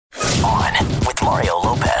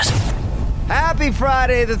Happy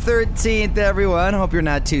Friday the 13th, everyone. Hope you're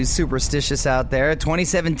not too superstitious out there.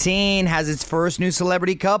 2017 has its first new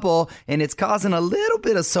celebrity couple, and it's causing a little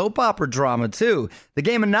bit of soap opera drama, too. The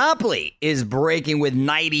game Monopoly is breaking with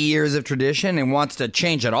 90 years of tradition and wants to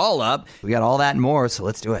change it all up. We got all that and more, so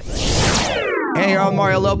let's do it. Hey, I'm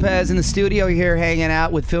Mario Lopez in the studio here hanging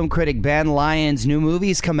out with film critic Ben Lyons. New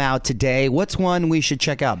movies come out today. What's one we should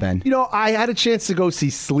check out, Ben? You know, I had a chance to go see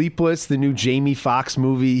Sleepless, the new Jamie Foxx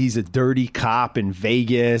movie. He's a dirty cop in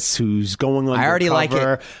Vegas who's going undercover. I already like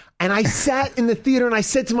it. And I sat in the theater and I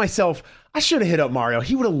said to myself, I should have hit up Mario.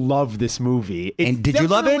 He would have loved this movie. It's and did you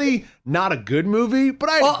love it? Not a good movie, but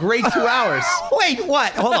I had a great 2 hours. Wait,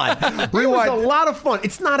 what? Hold on. It was a lot of fun.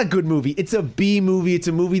 It's not a good movie. It's a B movie. It's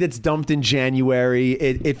a movie that's dumped in January.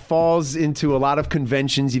 It falls into a lot of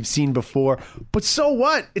conventions you've seen before. But so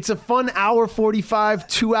what? It's a fun hour 45,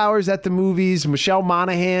 2 hours at the movies. Michelle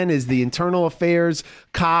Monaghan is the internal affairs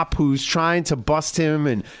cop who's trying to bust him,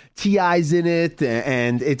 and T.I.'s in it,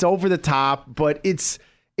 and it's over the top, but it's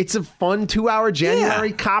a fun 2 hour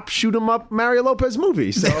January cop shoot 'em up Mario Lopez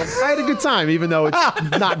movie. So I had a good time, even though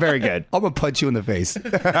it's not very good. I'm going to punch you in the face. Hey,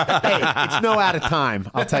 it's no out of time.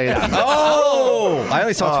 I'll tell you that. Oh! I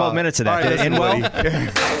only saw 12 minutes of that. Did it end well?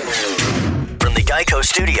 From the Geico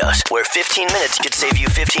Studios, where 15 minutes could save you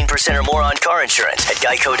 15% or more on car insurance at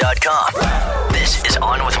geico.com. This is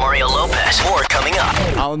On with Mario Lopez. More coming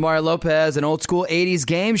up. On with Mario Lopez, an old school 80s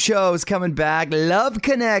game show is coming back. Love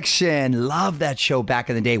Connection. Love that show back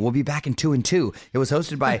in the day. We'll be back in 2 and 2. It was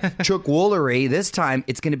hosted by Chuck Woolery. This time,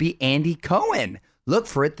 it's going to be Andy Cohen. Look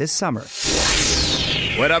for it this summer.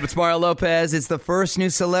 What up? It's Mario Lopez. It's the first new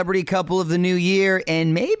celebrity couple of the new year,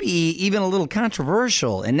 and maybe even a little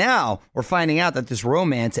controversial. And now we're finding out that this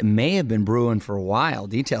romance may have been brewing for a while.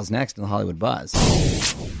 Details next in the Hollywood Buzz.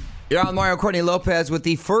 You're on Mario Courtney Lopez with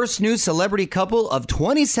the first new celebrity couple of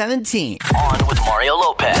 2017. On with Mario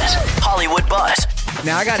Lopez, Hollywood Buzz.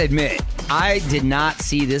 Now, I gotta admit, I did not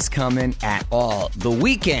see this coming at all. The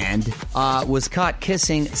Weeknd was caught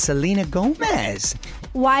kissing Selena Gomez.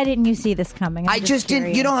 Why didn't you see this coming? I just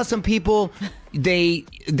didn't. You know how some people, they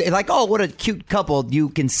like, oh, what a cute couple. You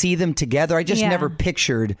can see them together. I just never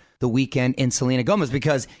pictured The Weeknd and Selena Gomez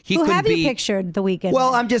because he couldn't be. Who have you pictured The Weeknd?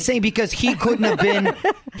 Well, I'm just saying because he couldn't have been,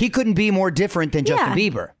 he couldn't be more different than Justin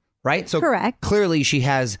Bieber, right? So correct. Clearly she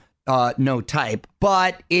has no type,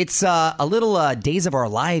 but it's a little Days of Our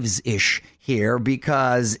Lives-ish here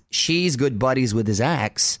because she's good buddies with his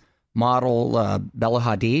ex, model Bella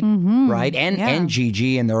Hadid, right? And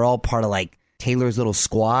Gigi, and they're all part of like Taylor's little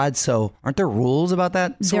squad. So aren't there rules about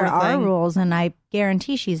that sort of thing? There are rules, and I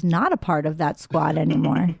guarantee she's not a part of that squad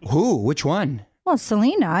anymore. Who? Which one? Well,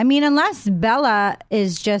 Selena. I mean, unless Bella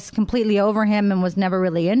is just completely over him and was never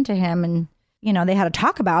really into him, and you know, they had to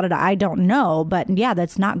talk about it. I don't know, but yeah,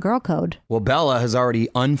 that's not girl code. Well, Bella has already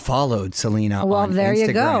unfollowed Selena well, on there Instagram.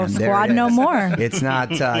 You go. Squad no more. It's not,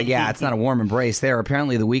 it's not a warm embrace there.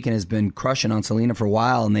 Apparently, The Weeknd has been crushing on Selena for a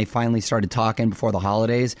while, and they finally started talking before the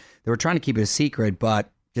holidays. They were trying to keep it a secret,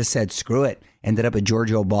 but just said, screw it. Ended up at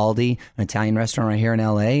Giorgio Baldi, an Italian restaurant right here in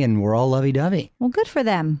L.A., and we're all lovey-dovey. Well, good for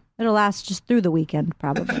them. It'll last just through the weekend,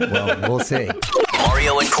 probably. Well, we'll see.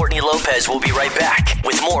 Mario and Courtney Lopez will be right back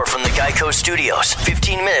with more from the Geico Studios.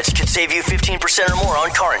 15 minutes could save you 15% or more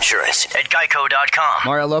on car insurance at geico.com.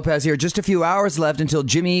 Mario Lopez here. Just a few hours left until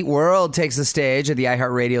Jimmy Eat World takes the stage at the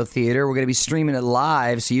iHeartRadio Theater. We're going to be streaming it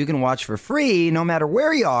live so you can watch for free no matter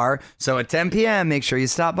where you are. So at 10 p.m., make sure you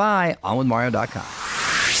stop by onwithmario.com.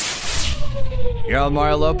 You're on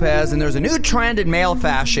Mario Lopez, and there's a new trend in male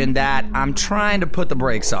fashion that I'm trying to put the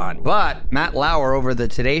brakes on. But Matt Lauer over the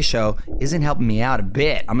Today Show isn't helping me out a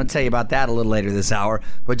bit. I'm going to tell you about that a little later this hour.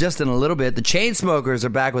 But just in a little bit, the Chainsmokers are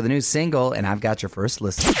back with a new single, and I've got your first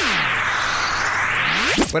listen.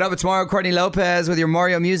 What up, it's Mario Courtney Lopez with your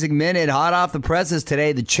Mario Music Minute. Hot off the presses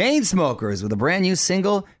today, the Chainsmokers with a brand new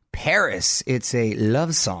single, Paris. It's a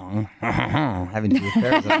love song, having to do with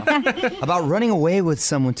Paris, about running away with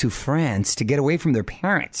someone to France to get away from their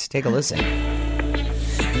parents. Take a listen.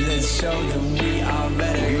 Let's show them we are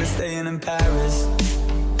better. We're staying in Paris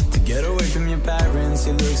to get away from your parents.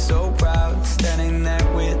 You look so proud, standing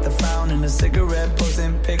there with a frown and a cigarette,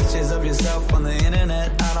 posting pictures of yourself on the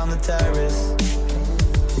internet, out on the terrace.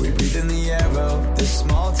 We breathe in the air of this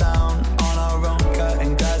small town on our own,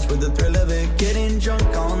 cutting glass with the thrill of it, getting drunk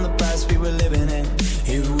on the past we were living in.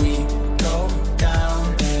 If we go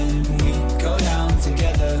down, then we go down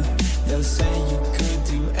together. They'll say you could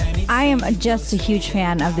do anything. I am just a huge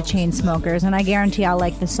fan of the Chainsmokers, and I guarantee I'll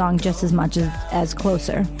like the song just as much as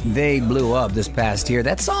Closer. They blew up this past year.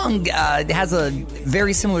 That song has a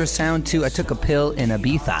very similar sound to I Took a Pill in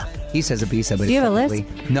Ibiza. He says Ibiza, but Do you have a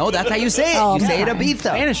technically- No, that's how you say it. Oh, you say it okay. Ibiza.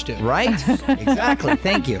 Spanish do. Right? Exactly.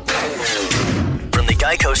 Thank you. From the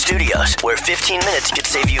Geico Studios, where 15 minutes could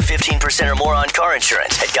save you 15% or more on car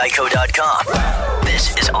insurance at geico.com.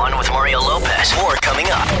 This is On with Mario Lopez. More coming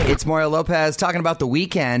up. It's Mario Lopez talking about The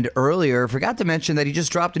Weeknd earlier. Forgot to mention that he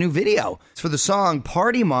just dropped a new video. It's for the song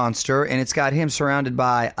Party Monster, and it's got him surrounded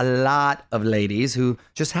by a lot of ladies who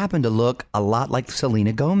just happen to look a lot like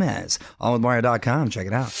Selena Gomez. OnWithMario.com. Check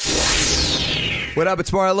it out. What up?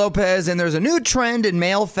 It's Mario Lopez, and there's a new trend in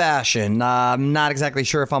male fashion. I'm not exactly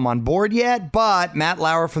sure if I'm on board yet, but Matt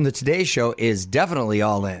Lauer from The Today Show is definitely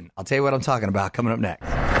all in. I'll tell you what I'm talking about coming up next.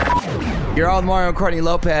 You're all with Mario and Courtney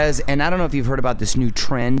Lopez, and I don't know if you've heard about this new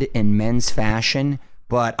trend in men's fashion,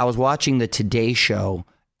 but I was watching The Today Show,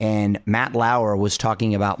 and Matt Lauer was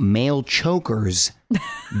talking about male chokers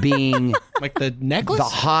being Like the necklace? the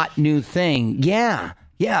hot new thing. Yeah.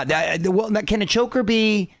 Can a choker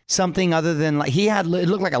be something other than like it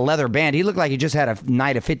looked like a leather band? He looked like he just had a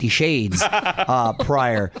night of 50 Shades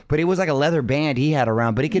prior, but it was like a leather band he had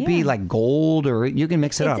around. But it could be like gold, or you can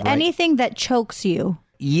mix it up. It's Right? anything that chokes you.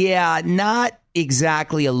 Yeah, not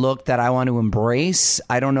exactly a look that I want to embrace.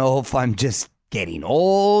 I don't know if I'm just getting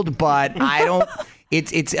old, but I don't.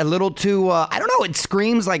 It's a little too. I don't know. It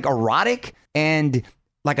screams like erotic and.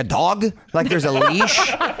 Like a dog? Like there's a leash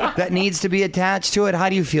that needs to be attached to it? How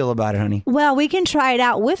do you feel about it, honey? Well, we can try it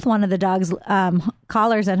out with one of the dog's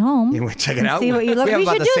collars at home. You want to check it and out? See what you look. We have We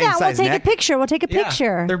about should the do same that. We'll size take neck. a picture. We'll take a Yeah,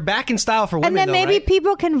 picture. they're back in style for women, And then though, maybe right?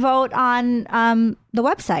 people can vote on the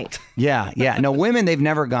website. Yeah. No, women, they've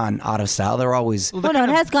never gone out of style. They're always... Well, no, it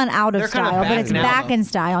has gone out of they're kind of style, but back it's now, back though. in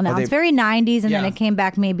style now. they- It's very 90s, and then Yeah. it came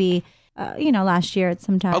back maybe, last year at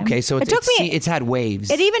some time. Okay, so it took me. it's had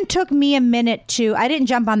waves. It even took me a minute to. I didn't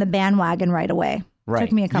jump on the bandwagon right away. Right.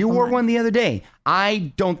 Took me a couple. You wore months. one the other day.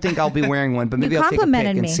 I don't think I'll be wearing one, but maybe I'll take a pic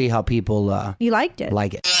complimented and me. see how people You liked it.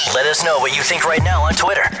 like it. Let us know what you think right now on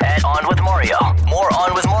Twitter at On With Mario. More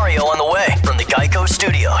On With Mario on the way from the Geico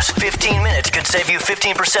Studios. 15 minutes could save you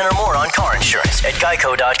 15% or more on car insurance at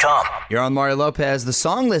geico.com. You're on Mario Lopez. The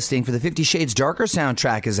song listing for the 50 Shades Darker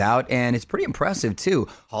soundtrack is out, and it's pretty impressive, too.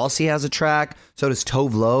 Halsey has a track. So does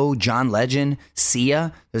Tove Lo, John Legend,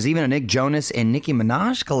 Sia. There's even a Nick Jonas and Nicki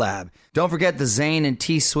Minaj collab. Don't forget the Zayn and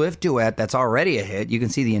T Swift duet that's already a hit. You can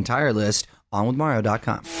see the entire list on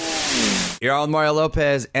withmario.com. You're on Mario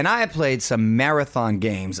Lopez, and I have played some marathon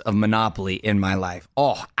games of Monopoly in my life.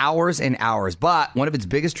 Oh, hours and hours. But one of its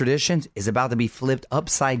biggest traditions is about to be flipped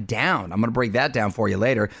upside down. I'm going to break that down for you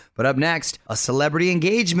later. But up next, a celebrity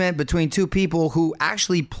engagement between two people who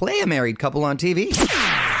actually play a married couple on TV.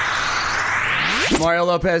 Mario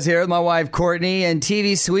Lopez here with my wife, Courtney, and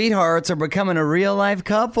TV sweethearts are becoming a real-life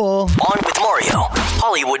couple. On With Mario,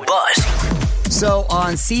 Hollywood Buzz. So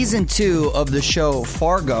on season 2 of the show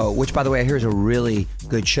Fargo, which, by the way, I hear is a really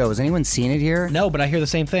good show. Has anyone seen it here? No, but I hear the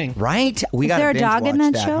same thing. Right? We got there a binge dog in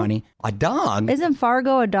watch that show? honey. A dog? Isn't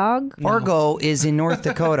Fargo a dog? Fargo is in North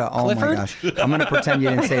Dakota. Oh my Clifford? gosh. I'm going to pretend you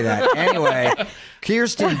didn't say that. Anyway,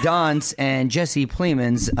 Kirsten Dunst and Jesse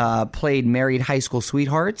Plemons played married high school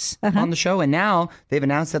sweethearts on the show, and now they've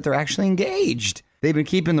announced that they're actually engaged. They've been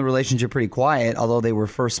keeping the relationship pretty quiet, although they were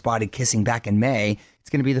first spotted kissing back in May. It's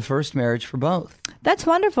going to be the first marriage for both. That's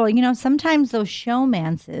wonderful. Sometimes those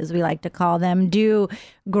showmances, we like to call them, do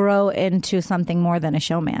grow into something more than a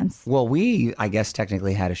showmance. Well, we, I guess,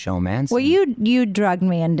 technically had a showman. Well, you drugged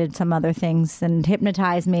me and did some other things and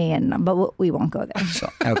hypnotized me, but we won't go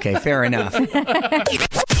there. Okay, fair enough.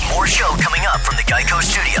 More show coming up from the Geico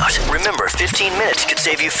Studios. Remember, 15 minutes could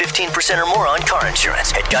save you 15% or more on car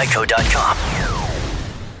insurance at geico.com.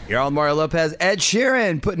 You're on Mario Lopez. Ed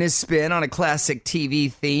Sheeran putting his spin on a classic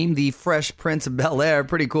TV theme, The Fresh Prince of Bel-Air.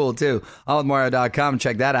 Pretty cool, too. On Mario.com.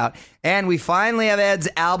 Check that out. And we finally have Ed's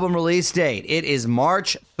album release date. It is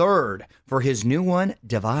March 3rd for his new one,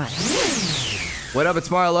 Divide. What up?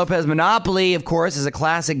 It's Mario Lopez. Monopoly, of course, is a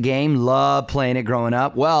classic game. Love playing it growing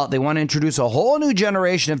up. Well, they want to introduce a whole new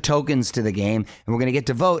generation of tokens to the game, and we're going to get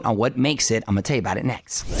to vote on what makes it. I'm going to tell you about it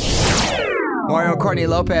next. Mario Courtney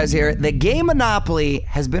Lopez here. The game Monopoly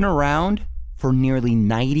has been around for nearly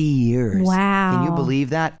 90 years. Wow. Can you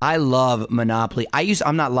believe that? I love Monopoly.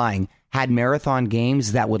 I'm not lying, had marathon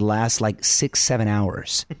games that would last like 6-7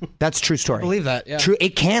 hours. That's a true story. I believe that, yeah. True.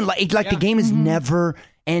 It can. The game is never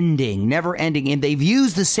ending. And they've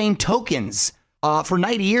used the same tokens for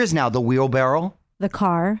 90 years now. The wheelbarrow, The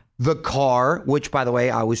car. the car, which, by the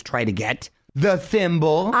way, I always try to get. The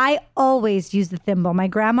thimble. I always use the thimble. My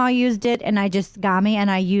grandma used it, and I just got me,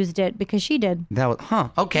 and I used it because she did. That was,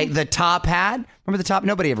 okay. The top hat. Remember the top?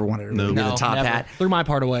 Nobody ever wanted to really do the top never. hat. Threw my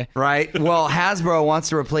part away. Right? Well, Hasbro wants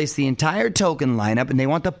to replace the entire token lineup, and they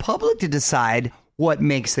want the public to decide what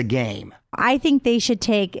makes the game. I think they should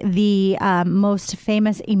take the most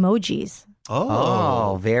famous emojis.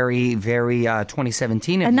 Oh, very, very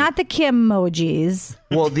 2017. And not the Kim emojis.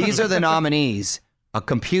 Well, these are the nominees. A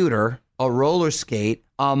computer, a roller skate,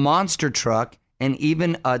 a monster truck, and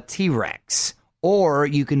even a T-Rex. Or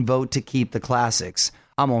you can vote to keep the classics.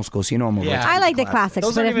 I'm old school, so you know I'm going to vote. I like the classics,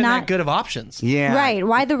 Those but aren't if even not, that good of options. Yeah. right?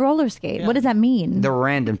 Why the roller skate? What does that mean? They're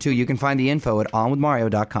random, too. You can find the info at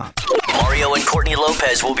onwithmario.com. Mario and Courtney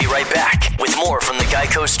Lopez will be right back with more from the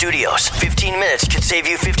Geico Studios. 15 minutes could save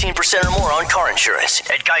you 15% or more on car insurance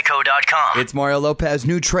at geico.com. It's Mario Lopez.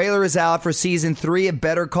 New trailer is out for season 3 of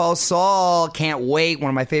Better Call Saul. Can't wait. One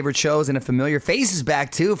of my favorite shows, and a familiar face is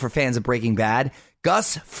back, too, for fans of Breaking Bad.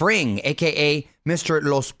 Gus Fring, a.k.a. Mr.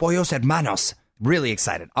 Los Pollos Hermanos. Really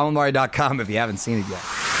excited. OnMario.com if you haven't seen it yet.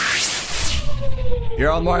 You're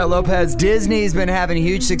on Mario Lopez. Disney's been having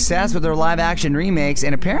huge success with their live-action remakes,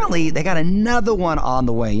 and apparently they got another one on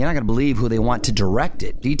the way. You're not going to believe who they want to direct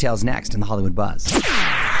it. Details next in the Hollywood Buzz.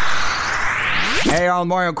 Hey, you're on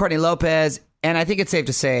Mario and Courtney Lopez, and I think it's safe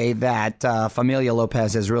to say that Familia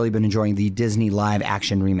Lopez has really been enjoying the Disney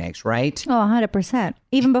live-action remakes, right? Oh, 100%.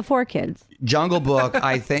 Even before kids. Jungle Book,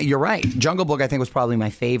 I think, you're right. Jungle Book, I think, was probably my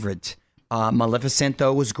favorite. Maleficent,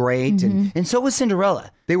 though, was great, and so was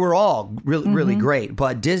Cinderella. They were all really great,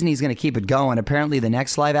 but Disney's going to keep it going. Apparently, the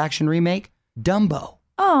next live-action remake, Dumbo.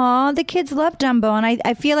 Oh, the kids love Dumbo, and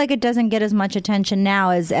I feel like it doesn't get as much attention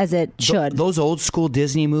now as it should. Those old school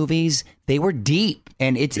Disney movies, they were deep,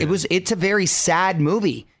 and it's a very sad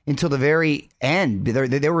movie until the very end.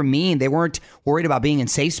 They were mean. They weren't worried about being in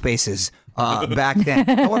safe spaces back then.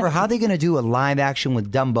 However, how are they going to do a live action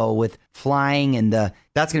with Dumbo with flying and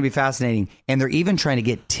that's going to be fascinating. And they're even trying to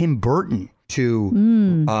get Tim Burton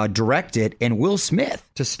to direct it and Will Smith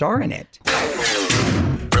to star in it.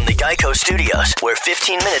 From the Geico Studios, where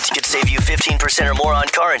 15 minutes could save you 15% or more on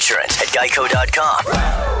car insurance at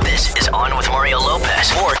geico.com. This is On with Mario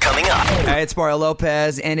Lopez. More coming up. Hey, it's Mario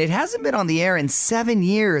Lopez, and it hasn't been on the air in 7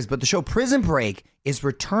 years, but the show Prison Break is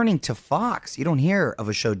returning to Fox. You don't hear of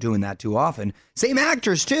a show doing that too often. Same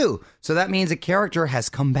actors, too. So that means a character has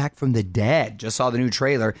come back from the dead. Just saw the new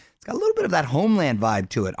trailer. It's got a little bit of that Homeland vibe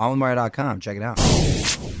to it. OnWithMario.com. Check it out.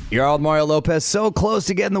 You're all Mario Lopez. So close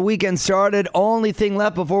to getting the weekend started. Only thing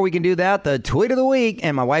left before we can do that, the tweet of the week.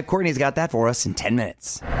 And my wife Courtney's got that for us in 10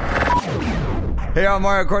 minutes. Hey, I'm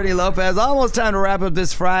Mario Courtney Lopez. Almost time to wrap up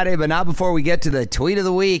this Friday, but not before we get to the tweet of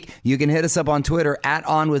the week. You can hit us up on Twitter at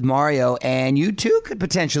OnWithMario, and you too could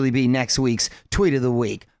potentially be next week's tweet of the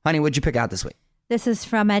week. Honey, what'd you pick out this week? This is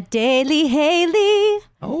from a Daily Haley.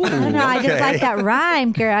 Oh, I don't know. I just like that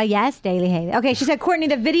rhyme, girl. Yes, Daily Haley. Okay, she said, Courtney,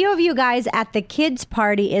 the video of you guys at the kids'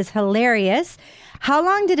 party is hilarious. How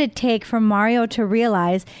long did it take for Mario to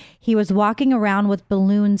realize he was walking around with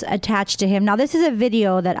balloons attached to him? Now, this is a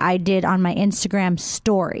video that I did on my Instagram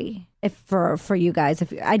story. For you guys,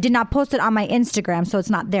 I did not post it on my Instagram, so it's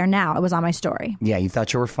not there now. It was on my story. Yeah, you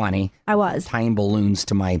thought you were funny. I was. Tying balloons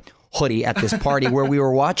to my hoodie at this party where we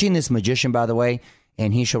were watching this magician, by the way,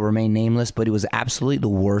 and he shall remain nameless, but he was absolutely the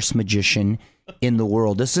worst magician in the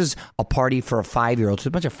world. This is a party for a 5-year-old. So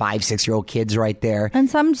a bunch of 5-6-year-old kids right there. And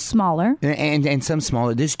some smaller. And some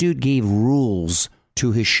smaller. This dude gave rules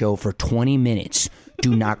to his show for 20 minutes.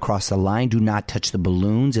 Do not cross the line. Do not touch the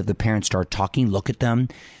balloons. If the parents start talking, look at them.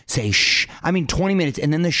 Say shh. 20 minutes.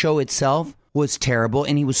 And then the show itself was terrible,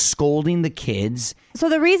 and he was scolding the kids. So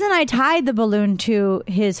the reason I tied the balloon to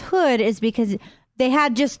his hood is because they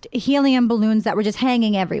had just helium balloons that were just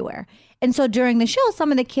hanging everywhere. And so during the show,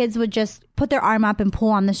 some of the kids would just put their arm up and pull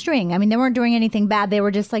on the string. I mean, they weren't doing anything bad. They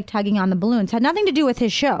were just like tugging on the balloons. Had nothing to do with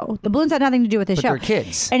his show. The balloons had nothing to do with his show. They're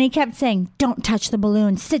kids. And he kept saying, don't touch the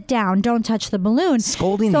balloon. Sit down. Don't touch the balloon.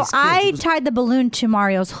 Scolding these kids. So I tied the balloon to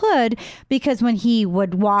Mario's hood because when he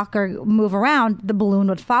would walk or move around, the balloon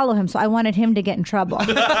would follow him. So I wanted him to get in trouble.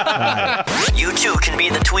 You too can be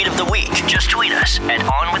the tweet of the week. Just tweet us at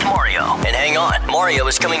On With Mario. And hang on, Mario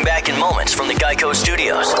is coming back in moments from the Geico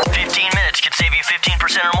Studios. 15 minutes could save you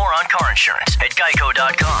 15% or more on car insurance at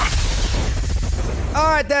geico.com. All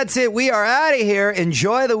right, that's it. We are out of here.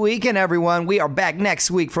 Enjoy the weekend, everyone. We are back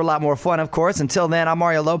next week for a lot more fun, of course. Until then, I'm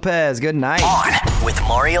Mario Lopez. Good night. On with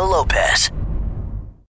Mario Lopez.